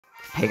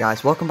Hey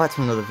guys, welcome back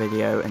to another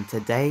video, and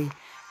today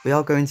we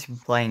are going to be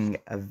playing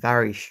a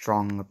very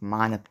strong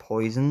Minor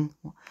Poison.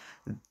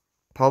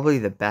 Probably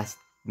the best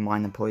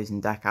Minor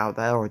Poison deck out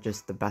there, or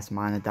just the best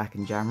Minor deck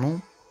in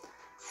general.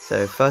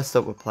 So first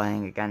up we're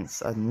playing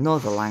against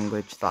another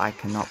language that I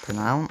cannot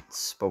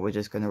pronounce, but we're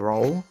just going to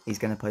roll. He's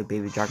going to play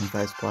Baby Dragon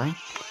first play.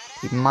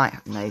 He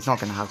might, no, he's not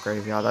going to have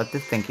Graveyard. I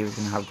did think he was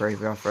going to have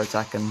Graveyard for a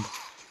second.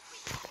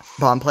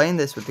 But I'm playing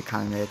this with the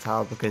Cannoneer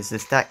Tower because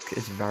this deck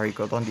is very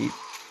good on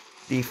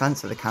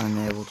defense, so the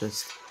Cannoneer will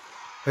just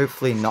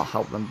hopefully not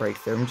help them break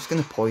through. I'm just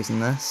going to poison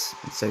this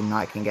so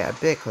Knight can get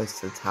a bit close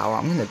to the tower.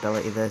 I'm going to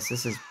ability this.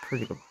 This is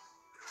pretty good.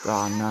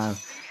 Oh no.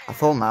 I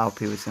thought my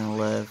LP was going to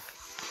live.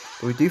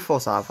 But we do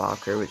force out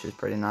Valkyrie, which is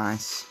pretty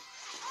nice.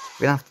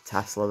 We're going to have to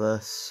Tesla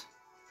this.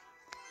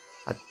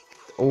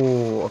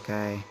 Oh,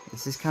 okay.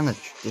 This is kind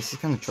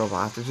of trouble.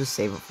 I have to just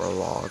save it for a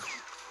log.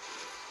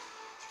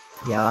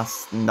 Yeah,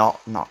 that's not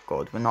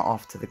good. We're not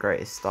off to the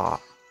greatest start.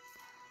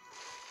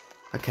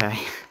 Okay,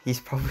 he's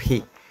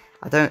probably...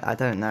 I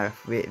don't know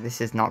if this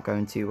is not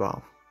going too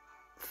well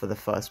for the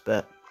first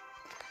bit.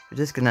 We're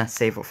just gonna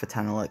save up for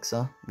 10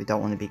 elixir. We don't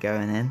want to be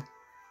going in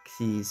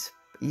because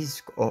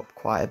he's up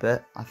quite a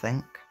bit. I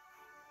think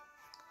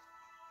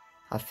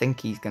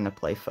he's gonna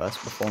play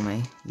first before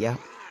me. Yeah,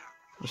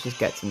 let's just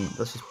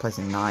play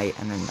some Knight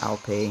and then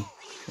LP, and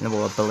then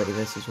we'll ability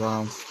this as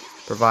well.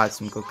 Provide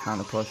some good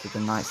counter push with the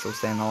Knight still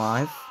staying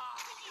alive.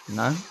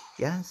 No?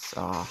 Yes?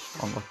 Ah,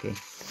 unlucky.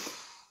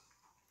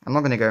 I'm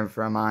not going to go in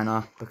for a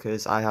minor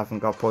because I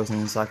haven't got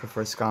Poison Cycle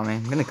for a Skami.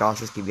 I'm going to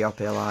Garces keep the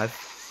LP alive.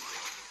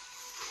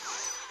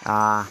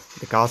 Ah,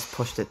 the guards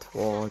pushed it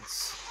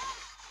towards.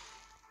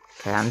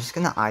 Okay, I'm just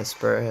going to Ice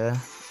Spirit here.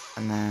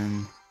 And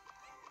then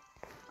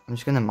I'm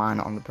just going to mine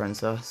it on the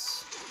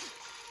Princess.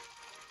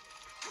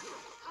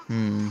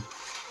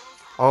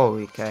 Oh,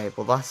 okay.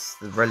 Well, that's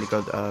the really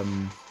good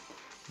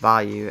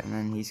value. And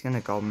then he's going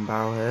to Golden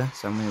Barrel here.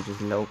 So I'm going to just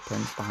Little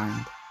Prince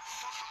behind.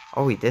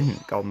 Oh, he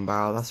didn't Golden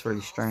Barrel. That's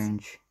really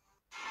strange.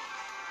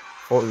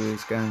 Thought he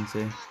was going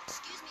to.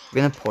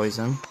 We're going to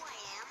Poison.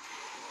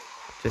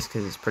 Just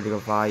because it's pretty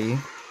good value.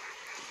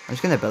 I'm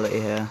just going to Ability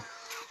here.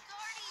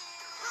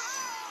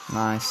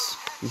 Nice.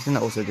 He's going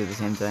to also do the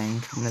same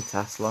thing. I'm going to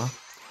Tesla.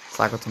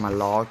 Cycle to my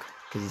log.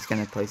 Because he's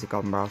going to place a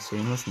Golden Barrel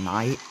soon. Let's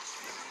Knight.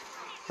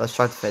 Let's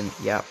try to fin.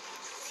 Yep.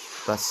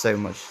 That's so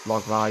much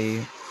log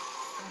value.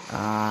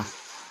 Can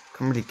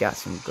really get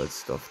some good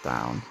stuff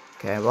down.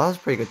 Okay, well that was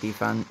pretty good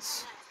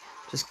defense.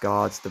 Just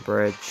guards the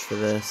bridge for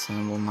this,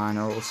 and we'll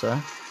miner also.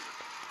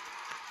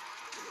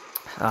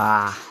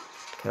 Okay,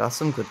 that's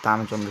some good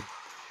damage on the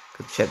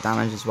good chip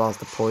damage as well as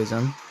the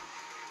poison.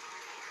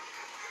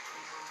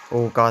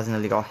 Oh, guys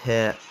nearly got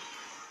hit.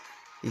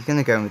 He's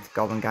gonna go in with the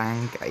Goblin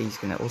Gang. He's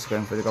gonna also go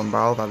in for the Goblin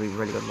Barrel. That'll be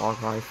really good log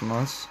value from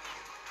us.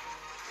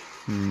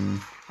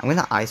 I'm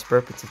gonna Ice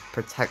Spirit to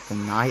protect the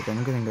Knight. Then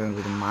I'm gonna go in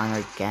with the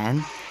miner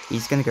again.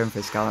 He's gonna go in for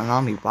the Skeleton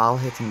Army while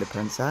hitting the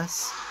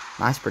Princess.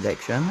 Nice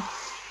prediction.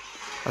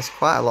 That's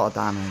quite a lot of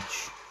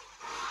damage.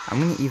 I'm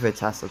gonna Evo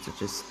Tesla to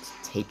just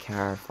take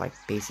care of like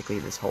basically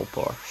this whole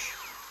push.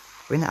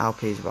 We're gonna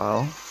LP as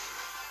well.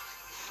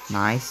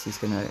 Nice. He's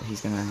gonna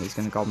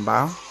Goblin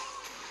Barrel.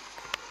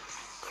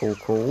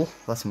 Cool.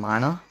 That's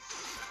minor.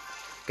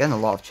 Getting a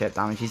lot of chip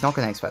damage. He's not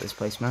gonna expect this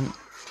placement.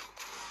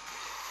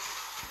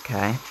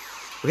 Okay.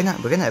 We're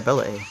gonna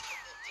ability.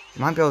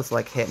 We might be able to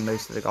like hit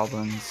most of the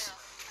goblins.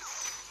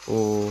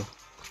 Oh,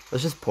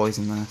 let's just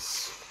poison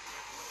this.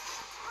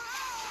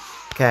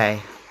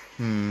 Okay.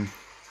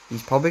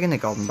 He's probably gonna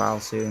Golden Barrel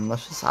soon.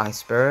 Let's just Ice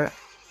Spirit,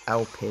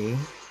 LP,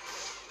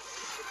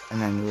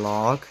 and then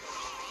log.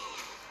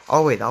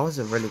 Oh wait, that was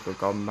a really good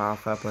Golden Barrel.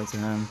 Fair play to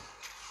him.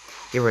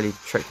 He really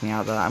tricked me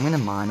out there. I'm gonna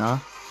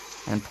miner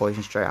and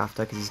poison straight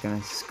after because he's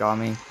gonna scar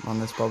me on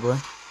this probably.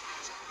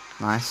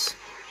 Nice.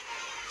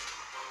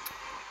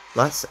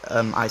 Let's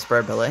Ice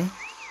Spirit ability.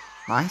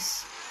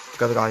 Nice.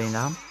 Got the Guardian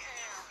down.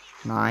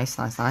 Nice.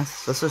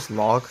 Let's just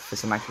log for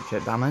some extra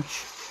chip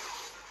damage.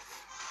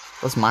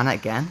 Let's mine it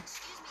again.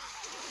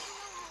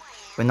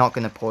 We're not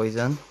going to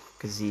poison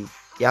because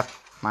yep,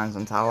 mine's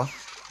on tower.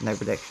 No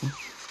prediction.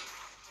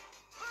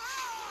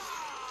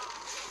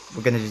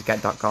 We're going to just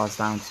get guards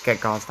down. Just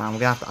get guards down. We're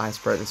going to have to Ice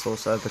Spirit this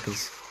also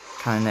because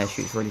Cannoneer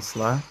shoots really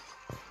slow.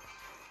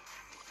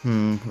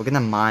 We're going to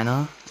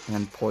miner and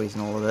then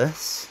poison all of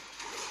this.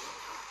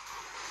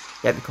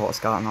 Yep, we caught a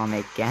Skeleton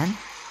Army again.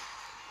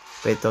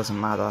 But it doesn't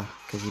matter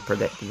because he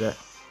predicted it.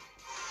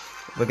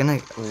 We're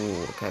going to...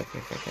 Ooh, okay.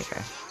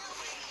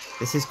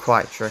 This is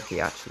quite tricky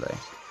actually.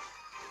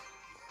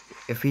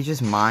 If we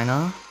just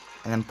miner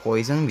and then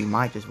poison, we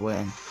might just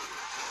win.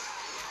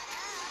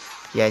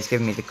 Yeah, he's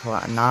giving me the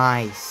collapse.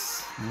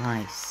 Nice.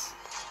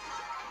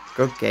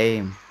 Good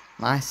game.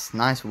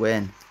 Nice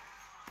win.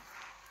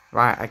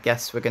 Right, I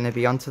guess we're going to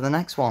be on to the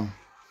next one.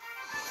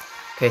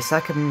 Okay,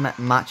 second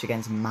match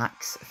against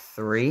Max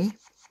 3.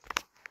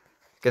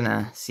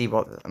 Gonna see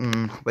what...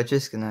 we're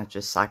just gonna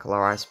cycle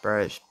our Ice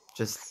Spirit. It's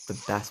just the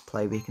best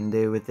play we can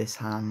do with this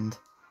hand.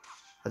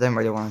 I don't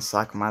really want to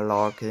cycle my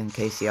log in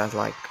case he has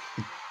like...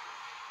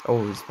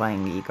 Oh, he's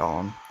playing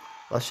Egon.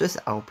 Let's just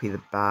LP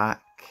the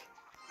back.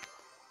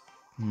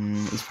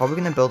 He's probably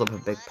going to build up a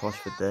big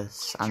push with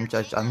this. I'm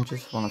just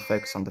want to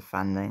focus on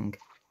defending.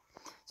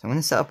 So I'm going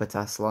to set up a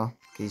Tesla,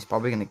 because he's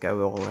probably going to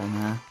go all in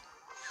here.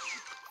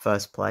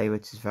 First play,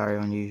 which is very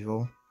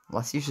unusual.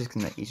 Unless he's just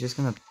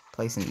gonna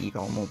place an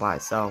Eagle all by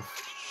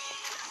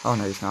itself. Oh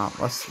no, he's not.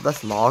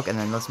 Let's log and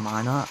then let's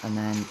miner and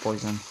then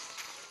poison.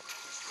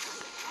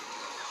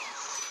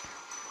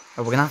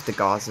 Oh, we're gonna have to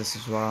guard this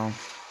as well.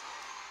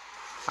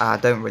 I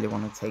don't really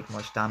want to take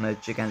much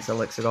damage against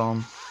Elixir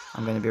Golem.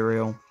 I'm gonna be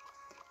real.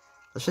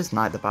 Let's just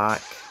knight the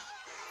back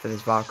for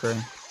this Valkyrie.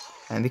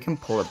 And we can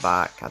pull it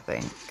back, I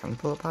think. Can we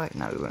pull it back?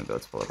 No, we won't be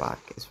able to pull it back.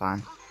 It's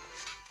fine.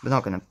 We're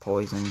not going to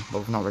poison, but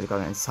we've not really got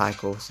it in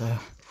cycle, so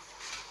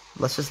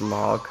let's just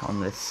log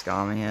on this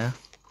Skami here.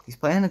 He's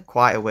playing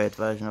quite a weird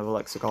version of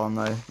Elixir Golem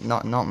though.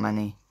 Not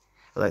many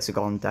Elixir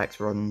Golem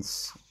decks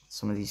runs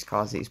some of these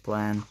cards that he's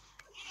playing.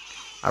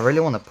 I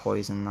really want to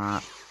poison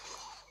that.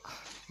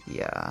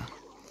 Yeah.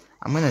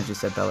 I'm going to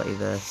just ability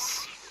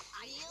this.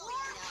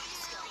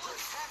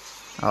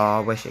 Oh, I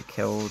wish it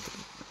killed.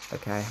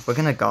 Okay, we're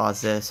going to guard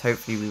this.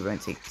 Hopefully we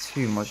won't take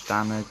too much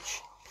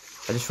damage.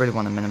 I just really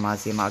want to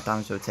minimize the amount of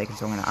damage we're taking,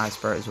 so I'm going to Ice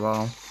Spirit as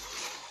well.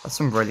 That's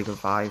some really good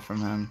vibe from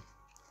him.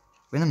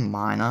 We're going to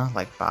Miner,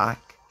 like,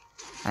 back.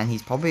 And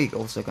he's probably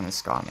also going to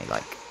scar me,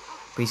 like...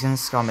 But he's going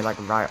to scar me, like,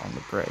 right on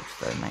the bridge,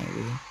 though,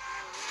 maybe.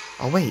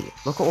 Oh, wait,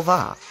 look at all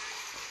that.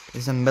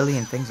 There's a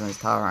million things on his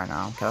tower right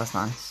now. Okay, that's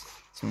nice.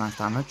 Some nice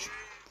damage.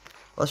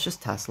 Let's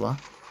just Tesla.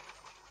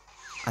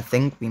 I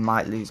think we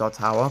might lose our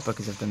tower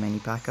because of the mini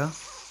P.E.K.K.A.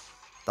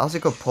 That was a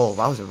good pull.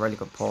 That was a really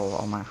good pull.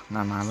 Oh my,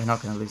 no man, we're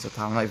not going to lose our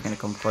tower. We're not even going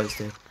to come close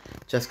to it.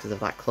 Just because of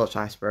that clutch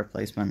Ice Spirit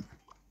placement.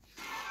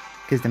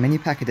 Because the mini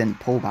P.E.K.K.A. didn't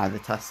pull by the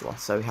Tesla,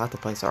 so we had to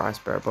place our Ice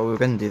Spirit. But we were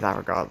going to do that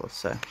regardless,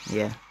 so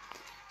yeah.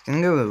 I'm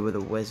going to go with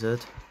a Wizard.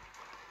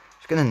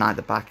 Just going to knight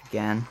the back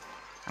again.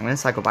 I'm going to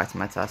cycle back to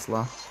my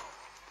Tesla.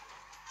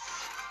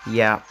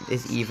 Yeah,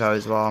 it's Evo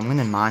as well. I'm going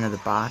to miner the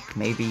back.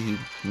 Maybe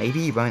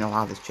he won't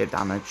allow this chip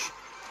damage.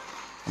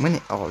 I'm going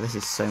to... Oh, this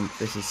is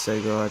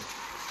so good.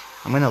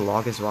 I'm going to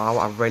log as well.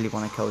 I really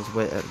want to kill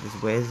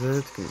this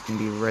wizard because it's going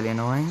to be really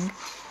annoying.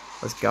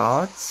 Let's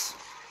guards.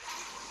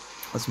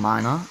 Let's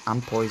miner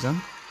and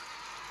poison.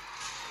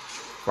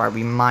 Right,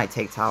 we might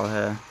take tower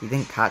here. He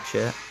didn't catch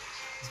it.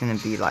 He's going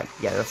to be like,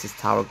 yeah, that's his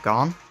tower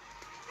gone.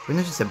 We're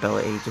going to just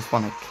ability, just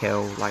want to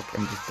kill, like,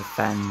 and just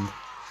defend.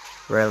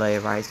 Really,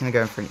 right, he's going to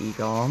go in for an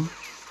Egon.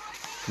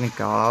 Going to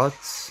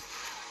guards.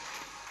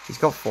 He's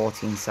got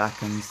 14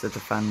 seconds to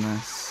defend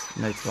this.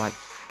 No, to, like,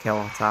 kill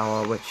our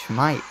tower, which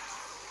might...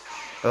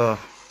 Ugh.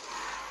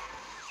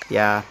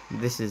 Yeah,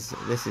 this is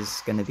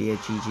gonna be a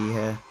GG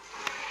here.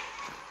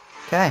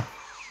 Okay.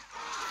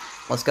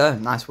 Let's go.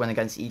 Nice win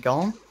against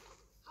Egon.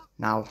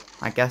 Now,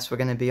 I guess we're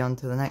gonna be on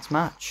to the next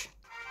match.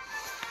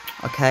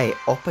 Okay,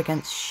 up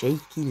against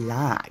Shaky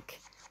Lag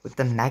with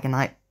the Mega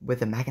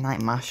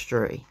Knight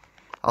Mastery.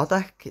 Our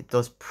deck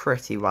does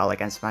pretty well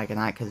against Mega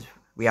Knight because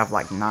we have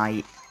like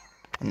Knight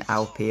and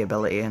LP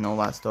ability and all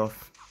that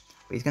stuff.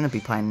 But he's gonna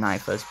be playing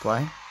Knight first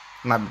play.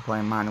 He might be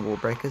playing Minor Wall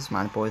Breakers,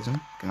 Minor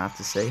Poison. Gonna have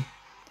to see.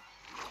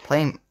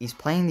 He's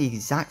playing the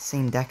exact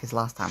same deck as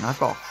last time, and I've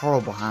got a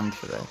horrible hand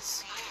for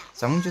this.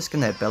 So I'm just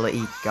gonna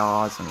ability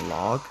guards and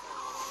log.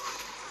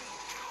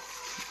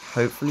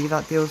 Hopefully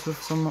that deals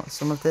with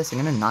some of this. I'm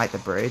gonna knight the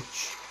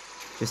bridge,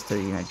 just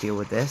to deal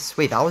with this.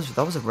 Wait, that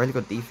was a really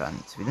good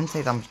defense. We didn't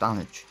take that much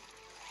damage.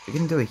 We're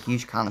gonna do a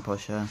huge counter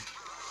push here.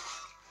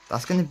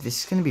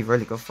 This is gonna be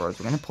really good for us.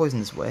 We're gonna poison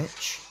this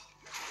witch.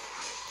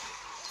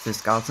 So the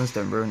skeletons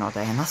don't ruin our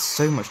day, and that's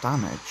so much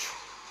damage.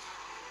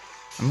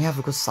 And we have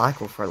a good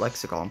cycle for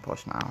Elixir Golem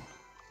push now.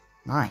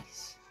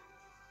 Nice.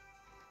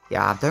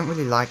 Yeah, I don't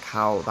really like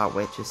how that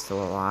witch is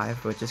still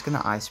alive. We're just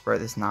gonna Ice Spirit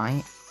this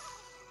night.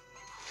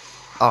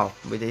 Oh,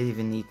 we didn't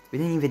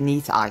even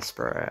need to Ice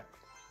Spirit it.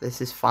 This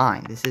is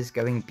fine. This is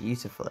going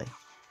beautifully.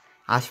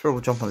 Ice Spirit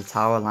will jump on the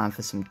tower, land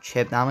for some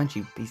chip damage.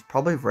 He's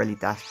probably really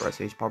desperate,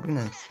 so he's probably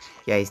gonna...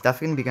 Yeah, he's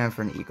definitely gonna be going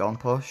for an Egon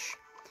push.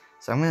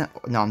 So I'm gonna...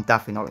 No, I'm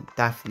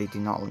definitely do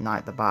not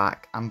knight the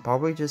back. I'm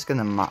probably just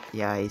gonna...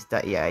 he's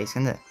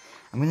gonna...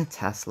 I'm gonna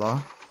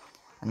Tesla.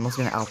 And I'm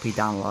also gonna LP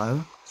down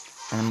low.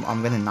 And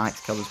I'm gonna knight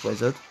to kill this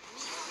wizard.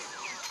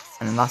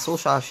 And then that's all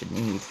I should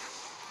need.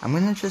 I'm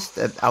gonna just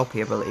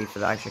LP ability for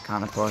the extra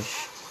counter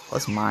push.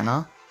 Let's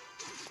miner.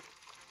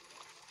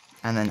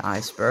 And then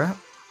Ice Spirit.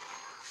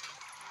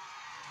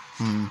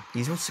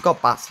 He's also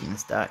got bats in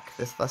this deck.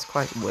 That's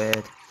quite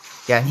weird.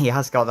 Yeah, and he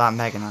has got that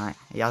Mega Knight.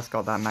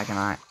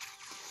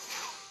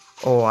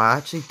 Oh, I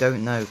actually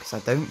don't know, because I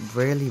don't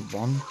really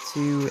want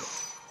to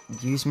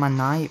use my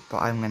Knight, but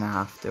I'm gonna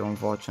have to,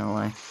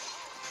 unfortunately.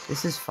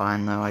 This is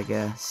fine though, I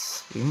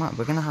guess.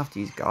 We're gonna have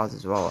to use guards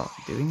as well.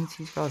 Do we need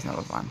to use guards? No,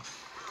 we're fine.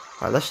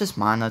 Alright, let's just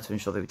miner to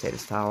ensure that we take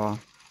this tower.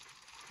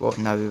 Well,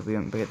 no,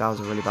 that was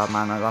a really bad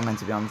miner. That meant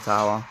to be on the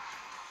tower.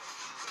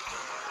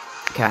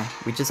 Okay,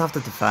 we just have to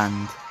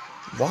defend.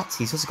 What?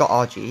 He's also got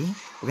RG?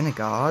 We're gonna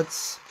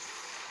guards.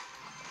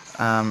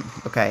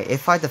 Okay,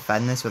 if I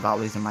defend this without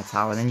losing my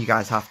tower, then you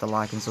guys have to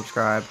like and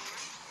subscribe.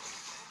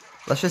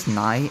 Let's just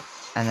Knight,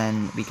 and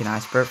then we can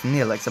Ice Spirit from the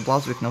Elixir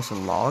Blobs. We can also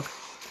Log,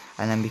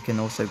 and then we can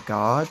also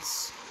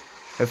Guards.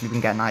 Hopefully we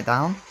can get Knight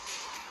down.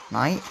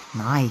 Knight?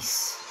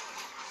 Nice.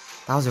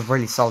 That was a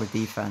really solid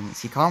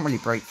defense. You can't really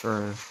break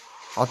through.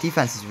 Our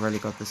defense is really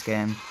good this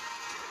game.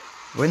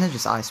 We're going to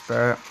just Ice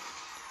Spirit.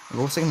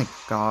 We're also going to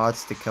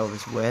Guards to kill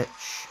this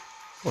Witch.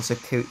 Also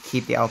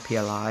keep the LP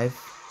alive.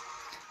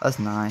 That's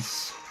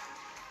nice.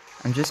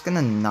 I'm just going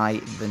to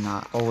Knight the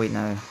Knight. Oh wait,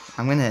 no.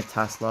 I'm going to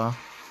Tesla.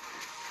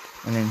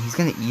 And then he's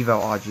going to Evo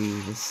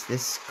RG.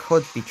 This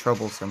could be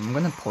troublesome. I'm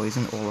going to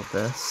Poison all of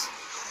this.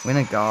 I'm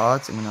going to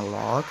Guards. I'm going to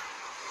Log.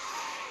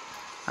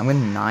 I'm going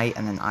to Knight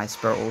and then Ice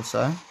Spirit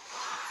also.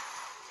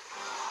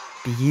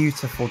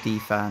 Beautiful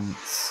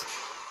defense.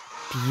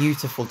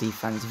 Beautiful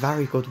defense.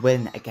 Very good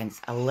win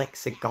against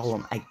Elixir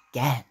Golem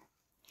again.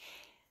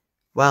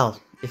 Well,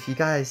 if you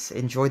guys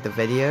enjoyed the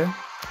video,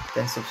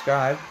 then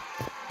subscribe.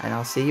 And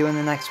I'll see you in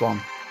the next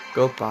one.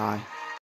 Goodbye.